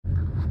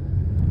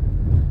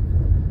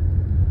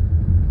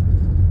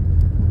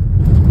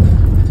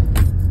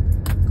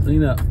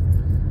Cleanup.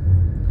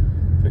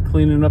 They're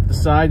cleaning up the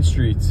side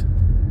streets.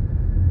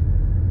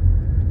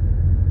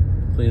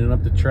 Cleaning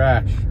up the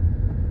trash.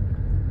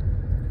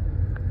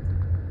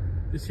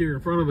 This here in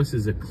front of us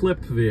is a CLIP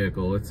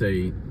vehicle. It's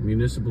a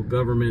municipal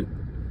government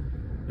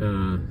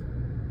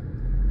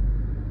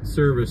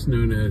service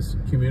known as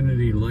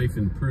Community Life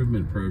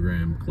Improvement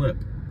Program, CLIP.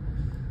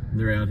 And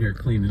they're out here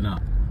cleaning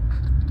up.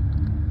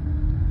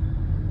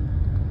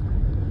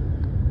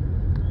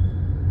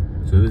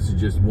 So this is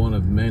just one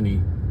of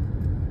many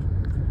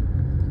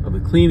of the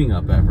cleaning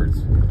up efforts.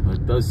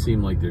 It does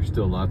seem like there's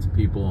still lots of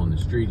people on the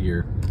street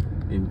here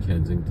in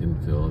Kensington,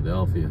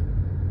 Philadelphia.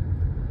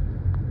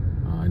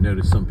 I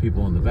noticed some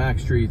people on the back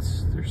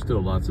streets. There's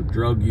still lots of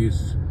drug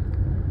use.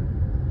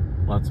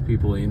 Lots of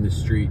people in the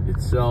street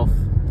itself.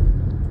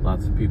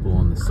 Lots of people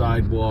on the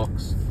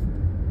sidewalks.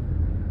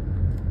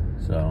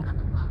 So,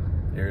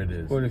 there it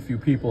is. Quite a few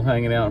people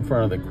hanging out in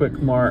front of the Quick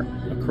Mart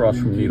across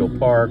from Needle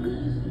Park.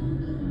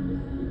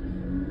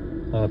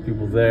 A lot of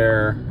people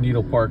there.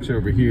 Needle Park's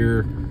over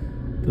here.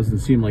 Doesn't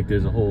seem like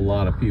there's a whole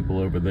lot of people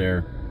over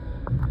there.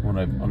 When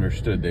I've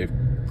understood, they've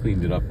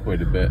cleaned it up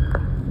quite a bit.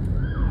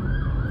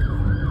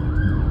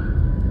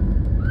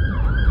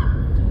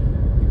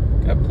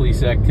 Got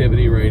police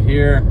activity right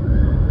here.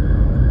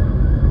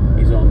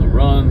 He's on the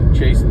run,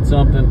 chasing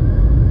something.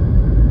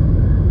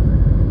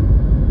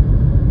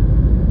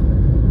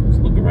 Let's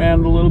look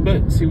around a little bit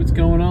and see what's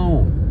going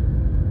on.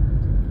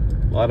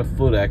 A lot of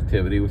foot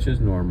activity, which is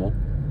normal.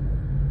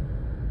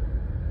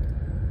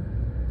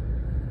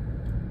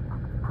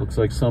 Looks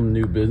like some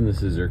new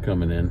businesses are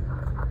coming in,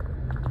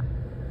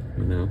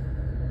 you know.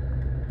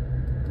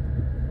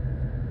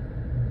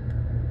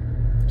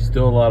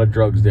 Still a lot of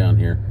drugs down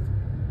here.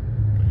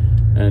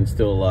 And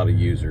still a lot of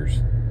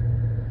users.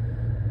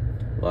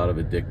 A lot of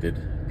addicted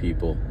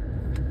people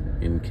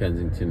in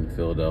Kensington,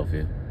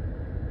 Philadelphia.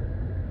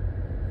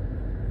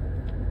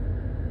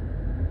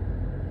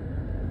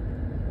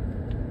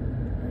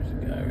 There's a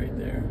guy right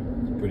there.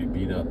 He's pretty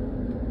beat up.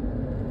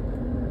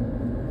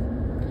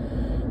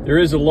 There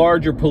is a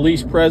larger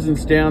police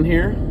presence down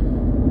here.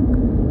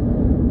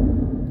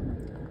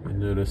 You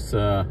notice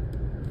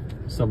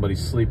somebody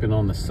sleeping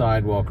on the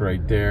sidewalk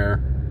right there.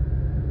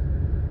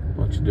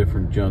 Bunch of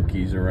different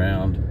junkies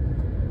around.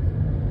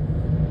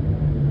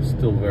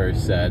 Still very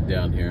sad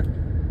down here.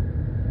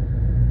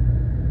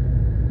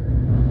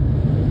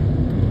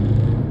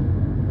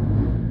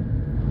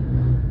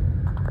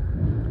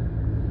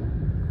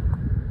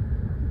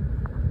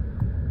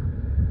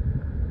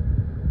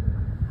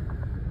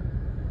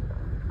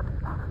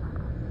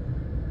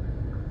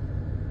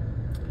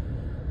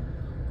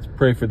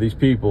 Pray for these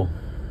people.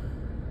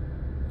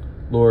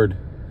 Lord,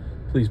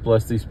 please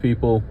bless these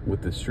people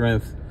with the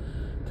strength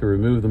to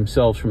remove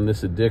themselves from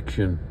this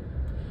addiction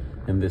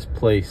and this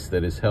place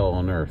that is hell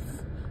on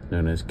earth,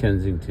 known as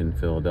Kensington,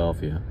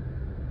 Philadelphia.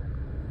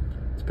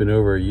 It's been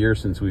over a year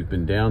since we've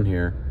been down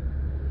here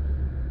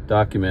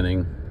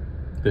documenting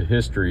the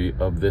history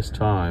of this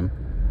time,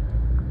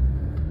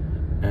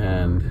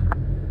 and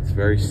it's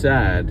very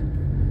sad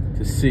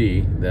to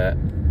see that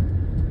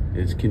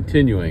is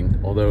continuing,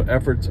 although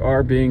efforts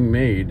are being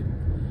made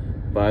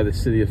by the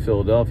city of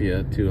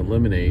Philadelphia to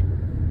eliminate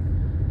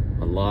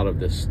a lot of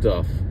this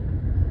stuff.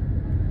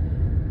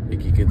 I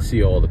think you can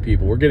see all the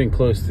people. We're getting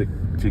close to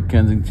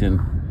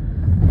Kensington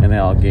and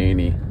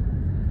Allegheny,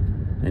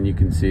 and you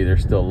can see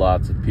there's still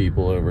lots of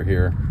people over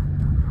here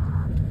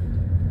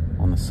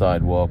on the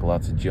sidewalk,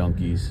 lots of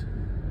junkies.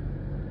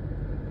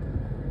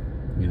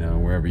 You know,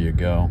 wherever you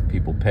go,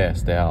 people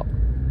passed out.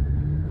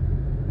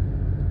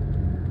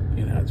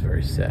 You know, it's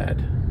very sad.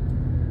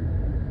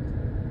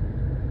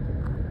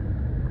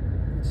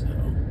 So,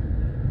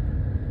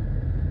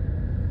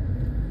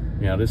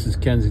 now this is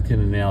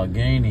Kensington and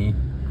Allegheny.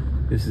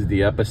 This is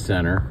the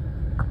epicenter.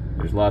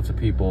 There's lots of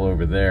people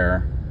over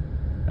there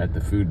at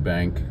the food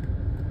bank.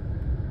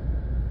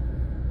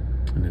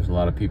 And there's a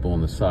lot of people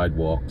on the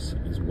sidewalks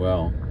as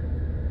well.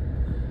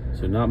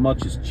 So not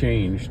much has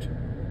changed.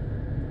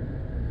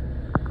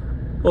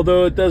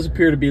 Although it does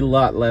appear to be a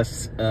lot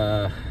less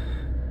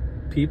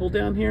people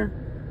down here.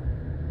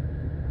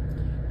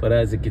 But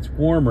as it gets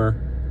warmer,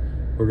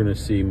 we're gonna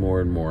see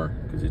more and more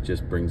because it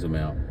just brings them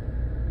out.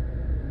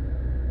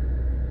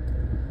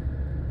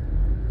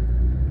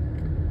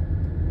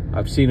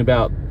 I've seen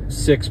about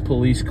 6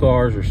 police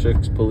cars or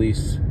 6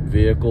 police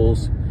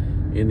vehicles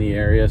in the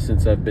area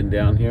since I've been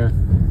down here.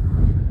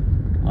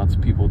 Lots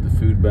of people at the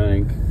food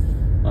bank,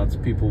 lots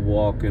of people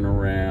walking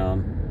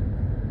around.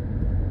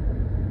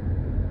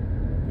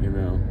 You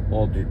know,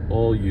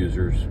 all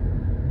users,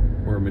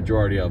 or a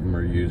majority of them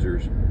are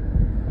users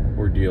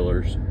or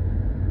dealers.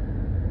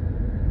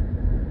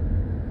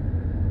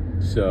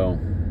 So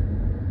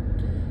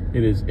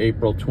it is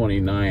April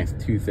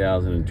 29th,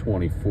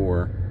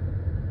 2024,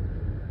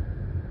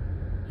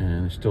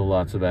 and there's still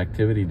lots of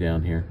activity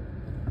down here.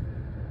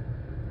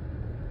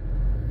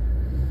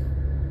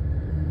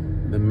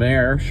 The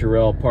mayor,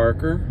 Sherelle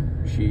Parker,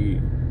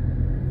 she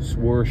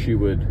swore she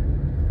would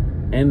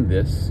end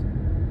this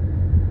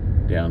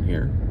down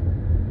here.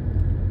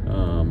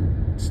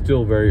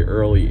 still very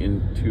early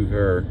into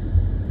her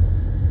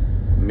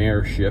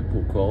mayorship,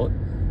 we'll call it,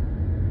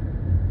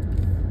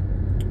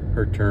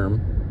 her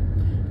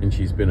term, and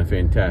she's been a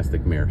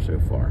fantastic mayor so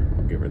far.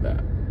 I'll give her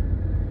that.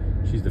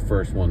 She's the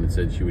first one that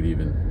said she would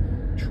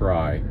even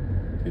try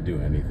to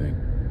do anything.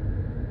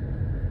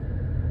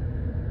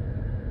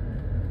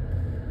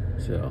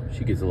 So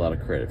she gets a lot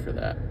of credit for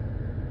that.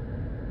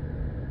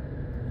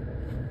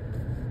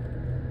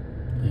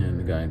 And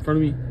the guy in front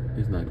of me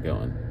is not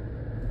going.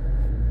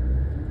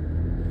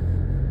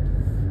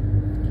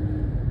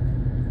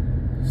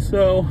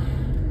 So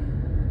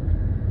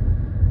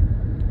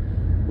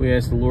we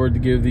ask the Lord to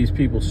give these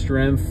people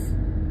strength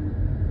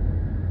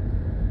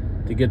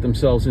to get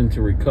themselves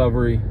into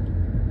recovery.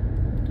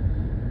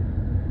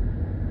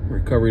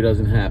 Recovery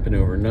doesn't happen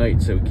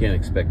overnight, so we can't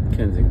expect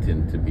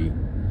Kensington to be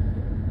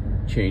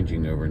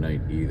changing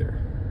overnight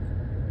either.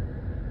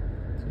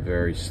 It's a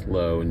very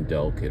slow and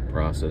delicate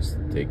process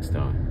that takes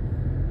time.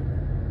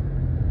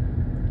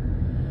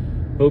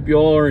 Hope you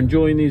all are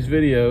enjoying these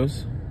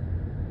videos.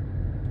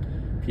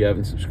 If you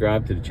haven't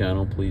subscribed to the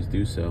channel, please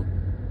do so.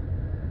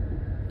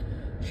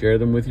 Share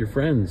them with your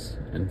friends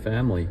and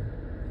family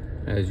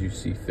as you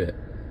see fit.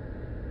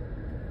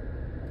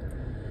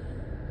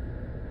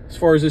 As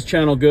far as this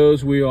channel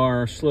goes, we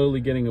are slowly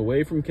getting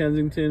away from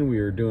Kensington. We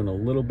are doing a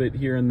little bit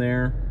here and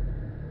there.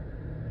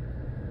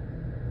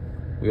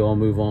 We all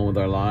move on with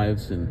our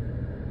lives, and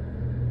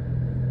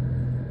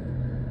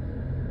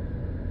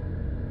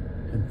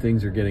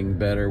things are getting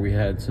better. We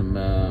had some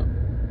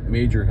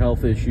major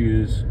health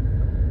issues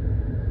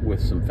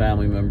with some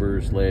family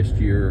members last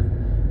year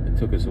that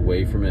took us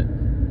away from it.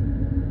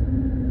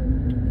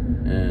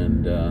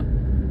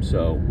 And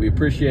so we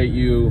appreciate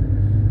you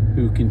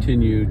who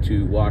continue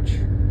to watch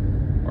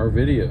our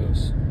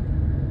videos.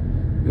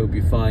 We hope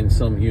you find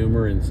some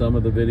humor in some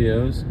of the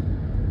videos.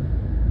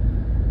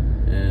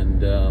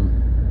 And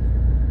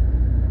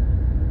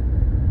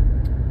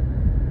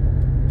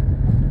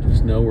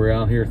just know we're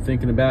out here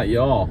thinking about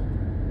y'all.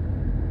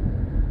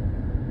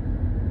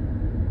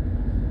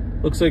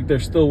 Looks like they're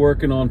still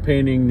working on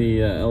painting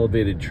the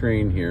elevated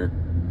train here.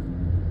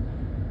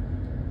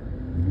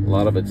 A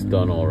lot of it's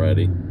done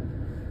already.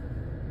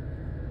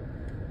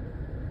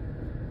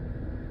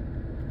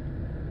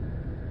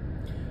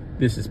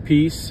 This is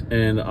Peace,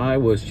 and I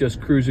was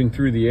just cruising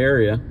through the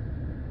area,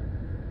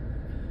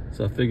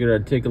 so I figured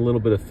I'd take a little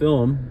bit of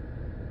film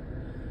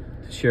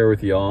to share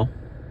with y'all.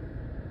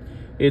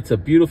 It's a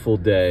beautiful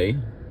day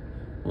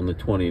on the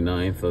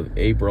 29th of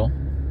April.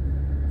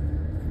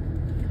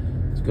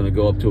 It's going to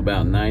go up to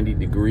about 90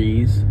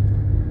 degrees,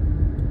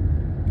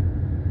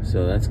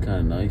 so that's kind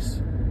of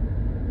nice.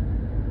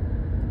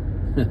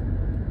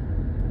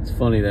 It's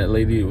funny, that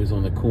lady who was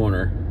on the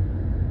corner,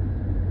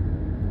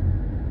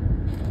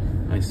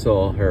 I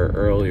saw her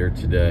earlier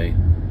today,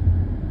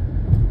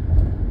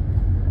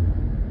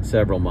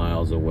 several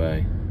miles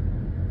away.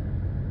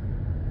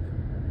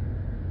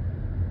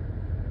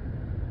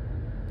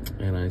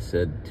 And I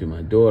said to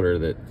my daughter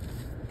that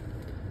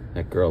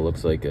that girl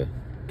looks like a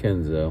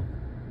Kenzo.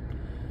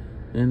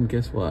 And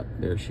guess what?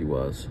 There she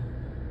was,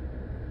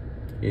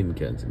 in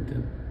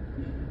Kensington.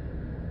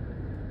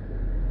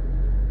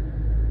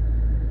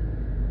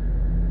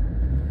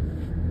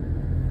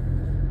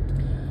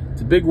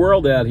 It's a big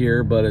world out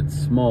here, but it's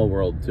a small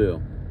world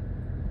too,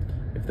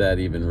 if that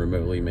even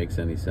remotely makes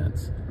any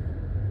sense.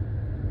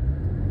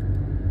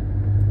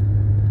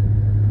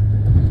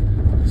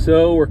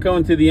 So we're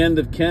coming to the end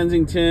of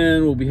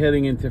Kensington. We'll be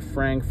heading into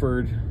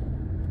Frankfurt.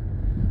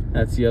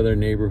 That's the other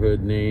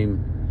neighborhood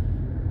name.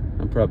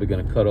 I'm probably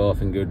going to cut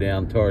off and go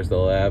down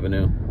Tarsdale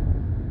Avenue.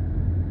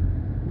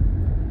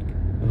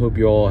 I hope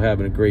you're all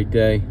having a great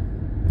day.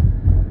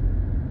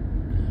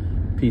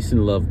 Peace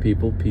and love,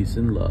 people. Peace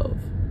and love.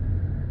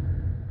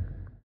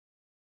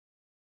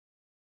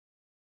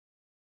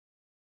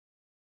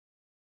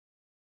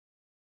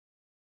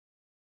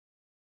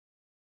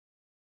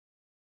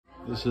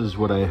 This is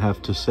what I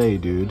have to say,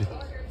 dude,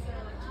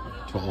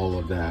 to all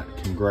of that.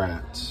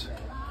 Congrats.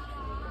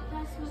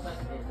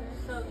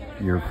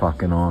 You're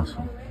fucking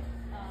awesome.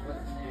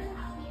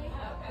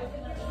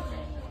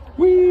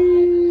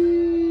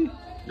 Whee!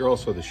 You're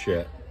also the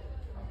shit.